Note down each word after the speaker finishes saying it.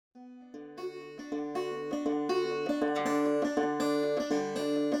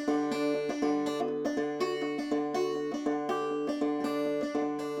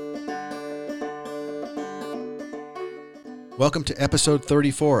Welcome to episode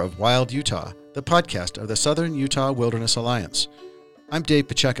 34 of Wild Utah, the podcast of the Southern Utah Wilderness Alliance. I'm Dave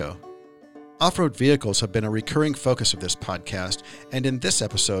Pacheco. Off-road vehicles have been a recurring focus of this podcast, and in this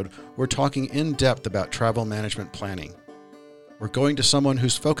episode, we're talking in depth about travel management planning. We're going to someone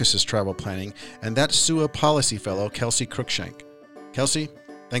whose focus is travel planning, and that's SUA policy fellow Kelsey Cruikshank. Kelsey,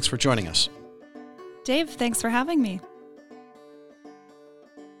 thanks for joining us. Dave, thanks for having me.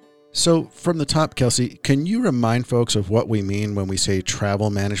 So from the top, Kelsey, can you remind folks of what we mean when we say travel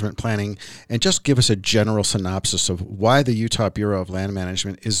management planning, and just give us a general synopsis of why the Utah Bureau of Land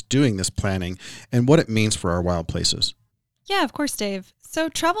Management is doing this planning and what it means for our wild places? Yeah, of course, Dave. So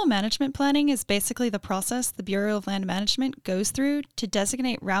travel management planning is basically the process the Bureau of Land Management goes through to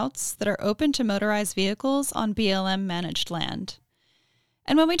designate routes that are open to motorized vehicles on BLM managed land.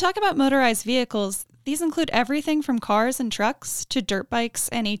 And when we talk about motorized vehicles, these include everything from cars and trucks to dirt bikes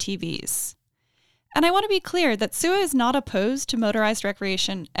and ATVs. And I want to be clear that SUA is not opposed to motorized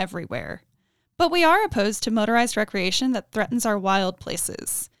recreation everywhere. But we are opposed to motorized recreation that threatens our wild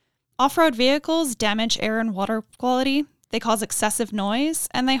places. Off-road vehicles damage air and water quality, they cause excessive noise,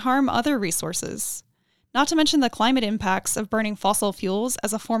 and they harm other resources. Not to mention the climate impacts of burning fossil fuels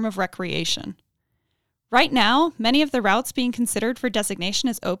as a form of recreation. Right now, many of the routes being considered for designation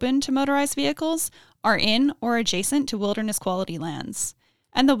as open to motorized vehicles are in or adjacent to wilderness quality lands,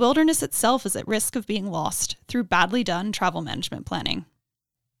 and the wilderness itself is at risk of being lost through badly done travel management planning.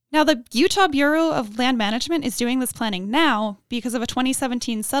 Now, the Utah Bureau of Land Management is doing this planning now because of a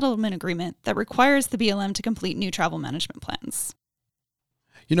 2017 settlement agreement that requires the BLM to complete new travel management plans.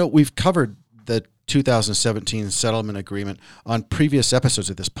 You know, we've covered the 2017 settlement agreement on previous episodes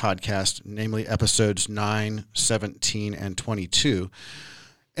of this podcast, namely episodes 9, 17, and 22.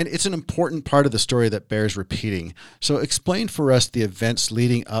 And it's an important part of the story that bears repeating. So explain for us the events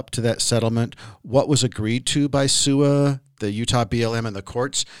leading up to that settlement, what was agreed to by SUA, the Utah BLM, and the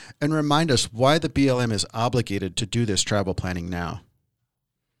courts, and remind us why the BLM is obligated to do this travel planning now.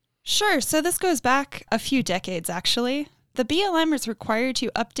 Sure. So this goes back a few decades, actually. The BLM is required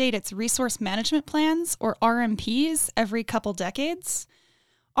to update its resource management plans, or RMPs, every couple decades.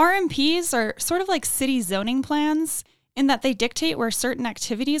 RMPs are sort of like city zoning plans in that they dictate where certain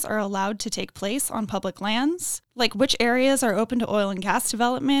activities are allowed to take place on public lands, like which areas are open to oil and gas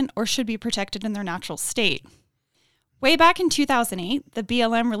development or should be protected in their natural state. Way back in 2008, the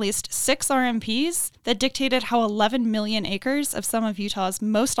BLM released 6 RMPs that dictated how 11 million acres of some of Utah's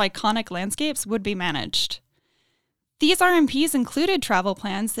most iconic landscapes would be managed. These RMPs included travel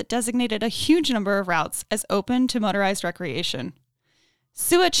plans that designated a huge number of routes as open to motorized recreation.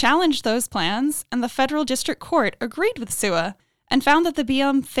 SUA challenged those plans, and the federal district court agreed with SUA and found that the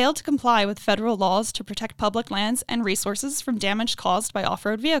BLM failed to comply with federal laws to protect public lands and resources from damage caused by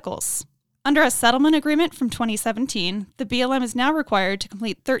off-road vehicles. Under a settlement agreement from 2017, the BLM is now required to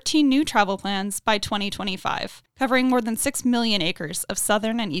complete 13 new travel plans by 2025, covering more than 6 million acres of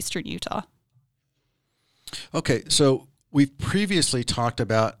southern and eastern Utah. Okay, so we've previously talked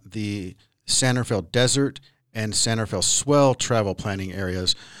about the San Rafael Desert and San Rafael Swell travel planning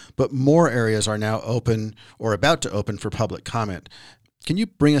areas, but more areas are now open or about to open for public comment. Can you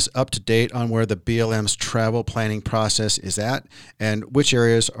bring us up to date on where the BLM's travel planning process is at and which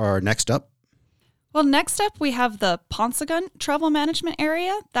areas are next up? Well, next up we have the Paunsaugunt Travel Management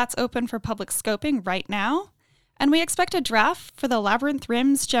Area that's open for public scoping right now. And we expect a draft for the Labyrinth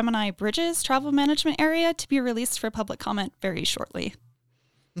Rims Gemini Bridges Travel Management Area to be released for public comment very shortly.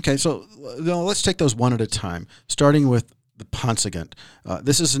 Okay, so let's take those one at a time, starting with the Paunsaugunt.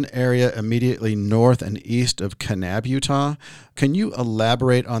 This is an area immediately north and east of Kanab, Utah. Can you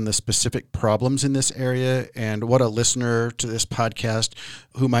elaborate on the specific problems in this area and what a listener to this podcast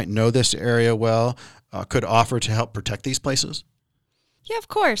who might know this area well could offer to help protect these places? Yeah, of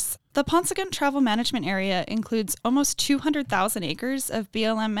course. The Paunsaugunt Travel Management Area includes almost 200,000 acres of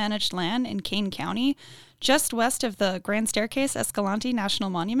BLM-managed land in Kane County, just west of the Grand Staircase Escalante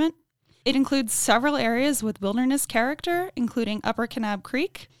National Monument. It includes several areas with wilderness character, including Upper Kanab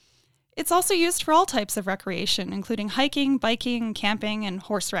Creek. It's also used for all types of recreation, including hiking, biking, camping, and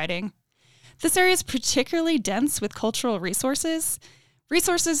horse riding. This area is particularly dense with cultural resources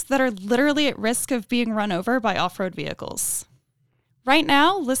that are literally at risk of being run over by off-road vehicles. Right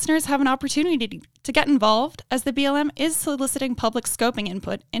now, listeners have an opportunity to get involved as the BLM is soliciting public scoping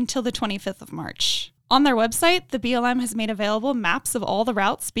input until the 25th of March. On their website, the BLM has made available maps of all the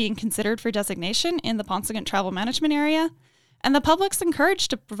routes being considered for designation in the Paunsaugunt Travel Management Area, and the public's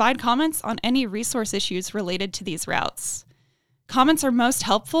encouraged to provide comments on any resource issues related to these routes. Comments are most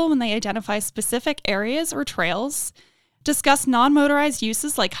helpful when they identify specific areas or trails, discuss non-motorized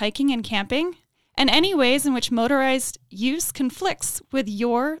uses like hiking and camping, and any ways in which motorized use conflicts with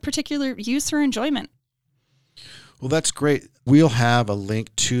your particular use or enjoyment. Well, that's great. We'll have a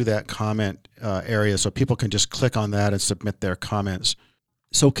link to that comment area so people can just click on that and submit their comments.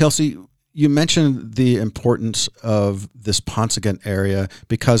 So, Kelsey, you mentioned the importance of this Paunsaugunt area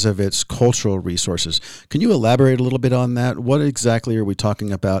because of its cultural resources. Can you elaborate a little bit on that? What exactly are we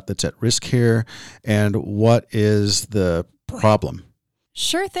talking about that's at risk here, and what is the problem?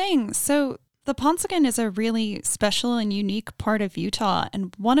 Sure thing. So the Paunsaugunt is a really special and unique part of Utah,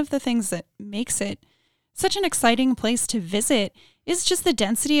 and one of the things that makes it such an exciting place to visit is just the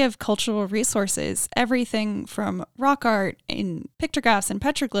density of cultural resources, everything from rock art and pictographs and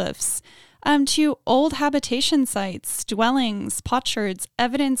petroglyphs to old habitation sites, dwellings, potsherds,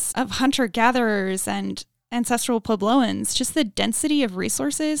 evidence of hunter-gatherers and ancestral Puebloans. Just the density of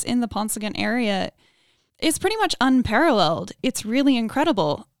resources in the Paunsaugunt area is pretty much unparalleled. It's really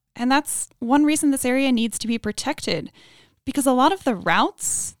incredible. And that's one reason this area needs to be protected, because a lot of the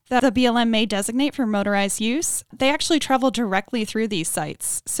routes that the BLM may designate for motorized use, they actually travel directly through these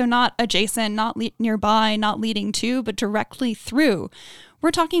sites. So not adjacent, not nearby, not leading to, but directly through.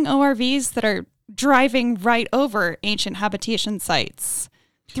 We're talking ORVs that are driving right over ancient habitation sites,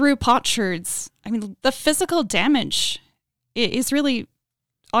 through potsherds. I mean, the physical damage is really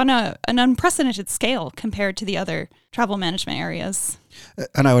on an unprecedented scale compared to the other travel management areas.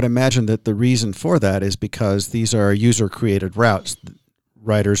 And I would imagine that the reason for that is because these are user-created routes.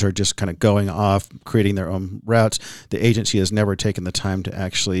 Riders are just kind of going off, creating their own routes. The agency has never taken the time to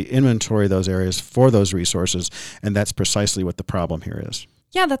actually inventory those areas for those resources, and that's precisely what the problem here is.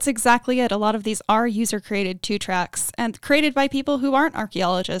 Yeah, that's exactly it. A lot of these are user-created two-tracks and created by people who aren't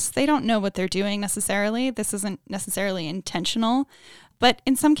archaeologists. They don't know what they're doing necessarily. This isn't necessarily intentional. But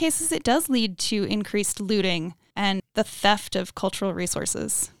in some cases, it does lead to increased looting and the theft of cultural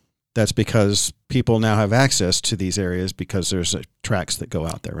resources. That's because people now have access to these areas because there's tracks that go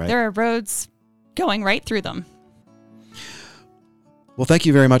out there, right? There are roads going right through them. Well, thank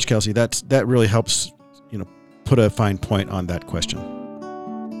you very much, Kelsey. That really helps, put a fine point on that question.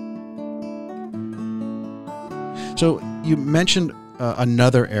 So you mentioned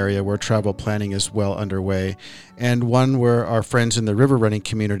another area where travel planning is well underway, and one where our friends in the river running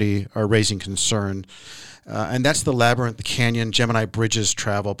community are raising concern. And that's the Labyrinth Canyon Gemini Bridges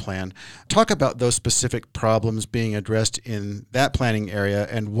travel plan. Talk about those specific problems being addressed in that planning area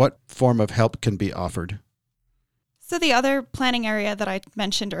and what form of help can be offered. So the other planning area that I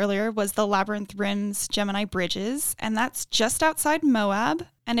mentioned earlier was the Labyrinth Rims Gemini Bridges, and that's just outside Moab,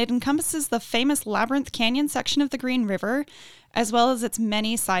 and it encompasses the famous Labyrinth Canyon section of the Green River, as well as its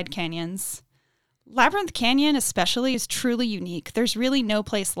many side canyons. Labyrinth Canyon especially is truly unique. There's really no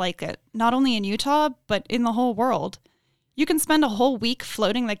place like it, not only in Utah, but in the whole world. You can spend a whole week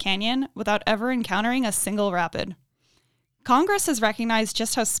floating the canyon without ever encountering a single rapid. Congress has recognized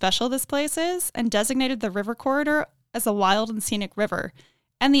just how special this place is and designated the river corridor as a wild and scenic river,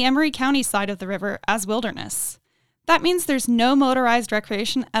 and the Emery County side of the river as wilderness. That means there's no motorized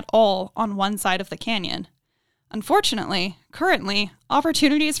recreation at all on one side of the canyon. Unfortunately, currently,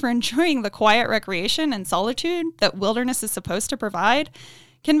 opportunities for enjoying the quiet recreation and solitude that wilderness is supposed to provide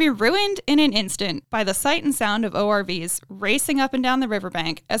can be ruined in an instant by the sight and sound of ORVs racing up and down the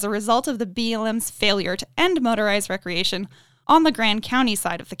riverbank as a result of the BLM's failure to end motorized recreation on the Grand County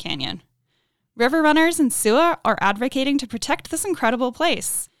side of the canyon. River runners and SUA are advocating to protect this incredible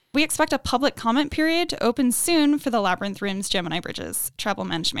place. We expect a public comment period to open soon for the Labyrinth Rims Gemini Bridges travel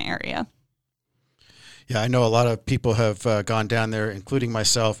management area. Yeah, I know a lot of people have gone down there, including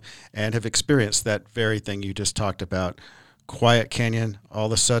myself, and have experienced that very thing you just talked about. Quiet canyon, all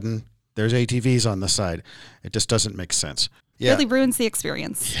of a sudden, there's ATVs on the side. It just doesn't make sense. Yeah. Really ruins the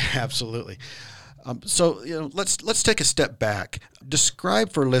experience. Yeah, absolutely. So let's take a step back.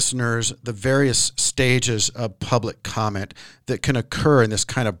 Describe for listeners the various stages of public comment that can occur in this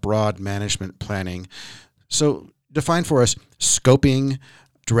kind of broad management planning. So define for us scoping,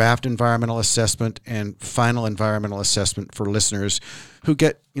 draft environmental assessment, and final environmental assessment for listeners who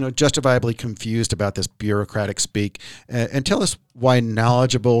get justifiably confused about this bureaucratic speak, and tell us why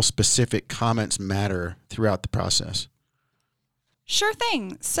knowledgeable, specific comments matter throughout the process. Sure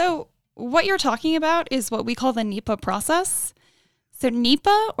thing. So what you're talking about is what we call the NEPA process. So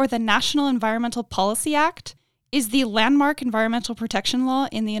NEPA, or the National Environmental Policy Act, is the landmark environmental protection law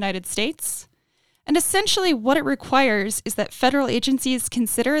in the United States. And essentially what it requires is that federal agencies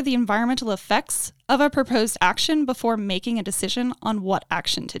consider the environmental effects of a proposed action before making a decision on what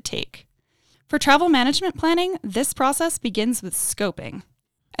action to take. For travel management planning, this process begins with scoping.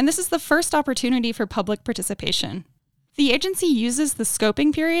 And this is the first opportunity for public participation. The agency uses the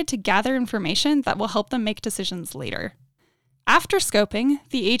scoping period to gather information that will help them make decisions later. After scoping,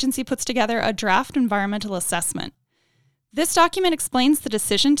 the agency puts together a draft environmental assessment. This document explains the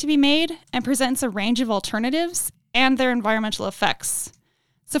decision to be made and presents a range of alternatives and their environmental effects.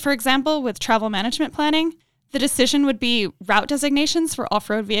 So for example, with travel management planning, the decision would be route designations for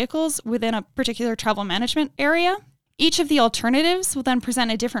off-road vehicles within a particular travel management area. Each of the alternatives will then present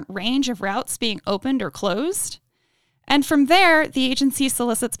a different range of routes being opened or closed. And from there, the agency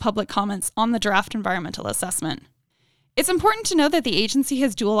solicits public comments on the draft environmental assessment. It's important to know that the agency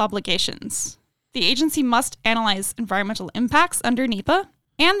has dual obligations. The agency must analyze environmental impacts under NEPA,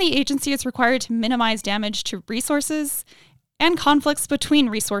 and the agency is required to minimize damage to resources and conflicts between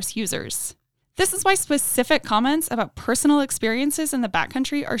resource users. This is why specific comments about personal experiences in the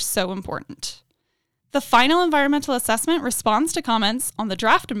backcountry are so important. The final environmental assessment responds to comments on the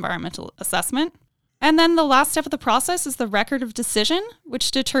draft environmental assessment. And then the last step of the process is the record of decision,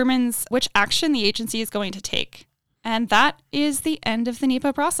 which determines which action the agency is going to take. And that is the end of the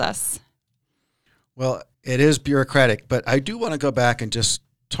NEPA process. Well, it is bureaucratic, but I do want to go back and just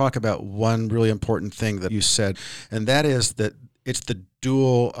talk about one really important thing that you said, and that is that it's the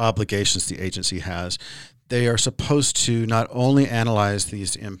dual obligations the agency has. They are supposed to not only analyze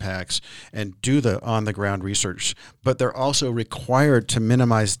these impacts and do the on-the-ground research, but they're also required to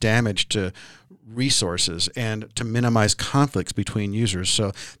minimize damage to resources and to minimize conflicts between users.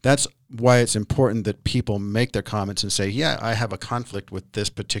 So that's why it's important that people make their comments and say, yeah, I have a conflict with this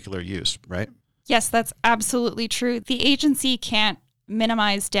particular use, right? Yes, that's absolutely true. The agency can't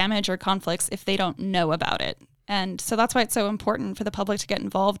minimize damage or conflicts if they don't know about it. And so that's why it's so important for the public to get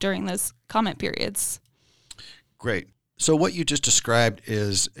involved during those comment periods. Great. So what you just described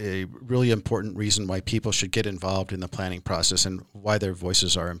is a really important reason why people should get involved in the planning process and why their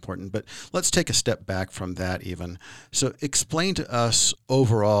voices are important. But let's take a step back from that even. So explain to us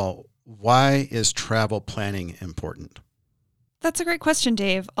overall, why is travel planning important? That's a great question,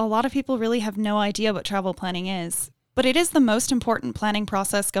 Dave. A lot of people really have no idea what travel planning is, but it is the most important planning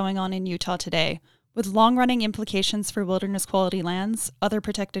process going on in Utah today, with long-running implications for wilderness quality lands, other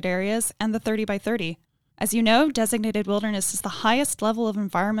protected areas, and the 30 by 30. As you know, designated wilderness is the highest level of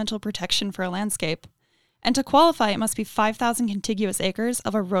environmental protection for a landscape. And to qualify, it must be 5,000 contiguous acres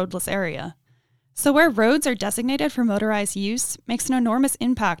of a roadless area. So where roads are designated for motorized use makes an enormous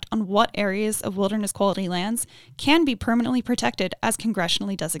impact on what areas of wilderness quality lands can be permanently protected as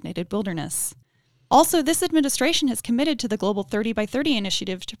congressionally designated wilderness. Also, this administration has committed to the Global 30 by 30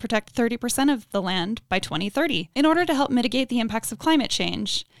 initiative to protect 30% of the land by 2030 in order to help mitigate the impacts of climate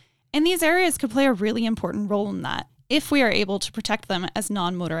change. And these areas could play a really important role in that, if we are able to protect them as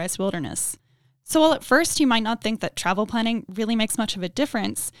non-motorized wilderness. So while at first you might not think that travel planning really makes much of a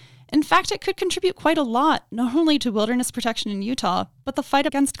difference, in fact it could contribute quite a lot, not only to wilderness protection in Utah, but the fight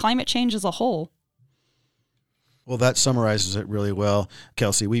against climate change as a whole. Well, that summarizes it really well,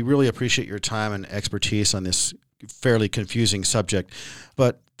 Kelsey. We really appreciate your time and expertise on this fairly confusing subject,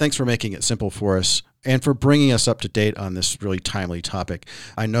 but thanks for making it simple for us and for bringing us up to date on this really timely topic.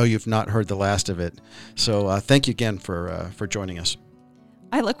 I know you've not heard the last of it, so thank you again for joining us.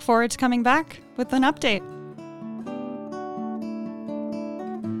 I look forward to coming back with an update.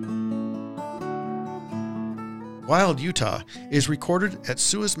 Wild Utah is recorded at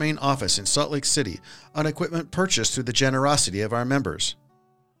SUA's main office in Salt Lake City on equipment purchased through the generosity of our members.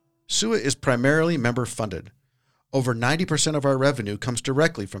 SUA is primarily member-funded. Over 90% of our revenue comes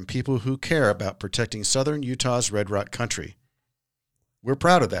directly from people who care about protecting southern Utah's Red Rock country. We're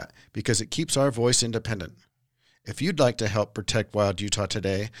proud of that because it keeps our voice independent. If you'd like to help protect Wild Utah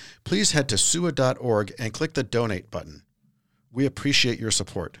today, please head to SUA.org and click the Donate button. We appreciate your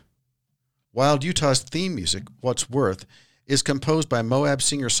support. Wild Utah's theme music, What's Worth, is composed by Moab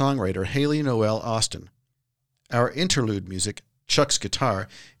singer-songwriter Haley Noel Austin. Our interlude music, Chuck's Guitar,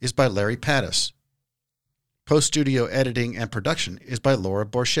 is by Larry Pattis. Post-studio editing and production is by Laura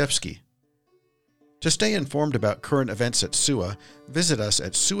Borshevsky. To stay informed about current events at SUA, visit us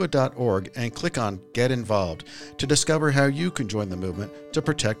at SUA.org and click on Get Involved to discover how you can join the movement to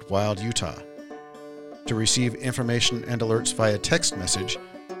protect Wild Utah. To receive information and alerts via text message,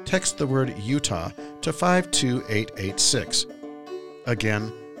 text the word Utah to 52886.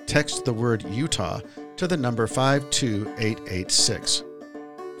 Again, text the word Utah to the number 52886.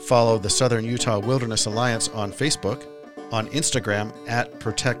 Follow the Southern Utah Wilderness Alliance on Facebook, on Instagram at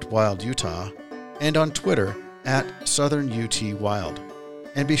Protect Wild Utah, and on Twitter at Southern UT Wild.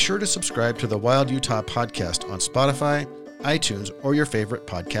 And be sure to subscribe to the Wild Utah podcast on Spotify, iTunes, or your favorite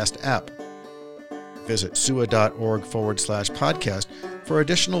podcast app. Visit sua.org/podcast for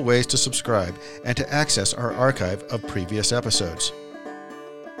additional ways to subscribe and to access our archive of previous episodes.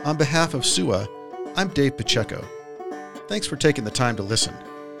 On behalf of SUA, I'm Dave Pacheco. Thanks for taking the time to listen.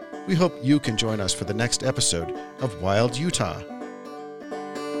 We hope you can join us for the next episode of Wild Utah.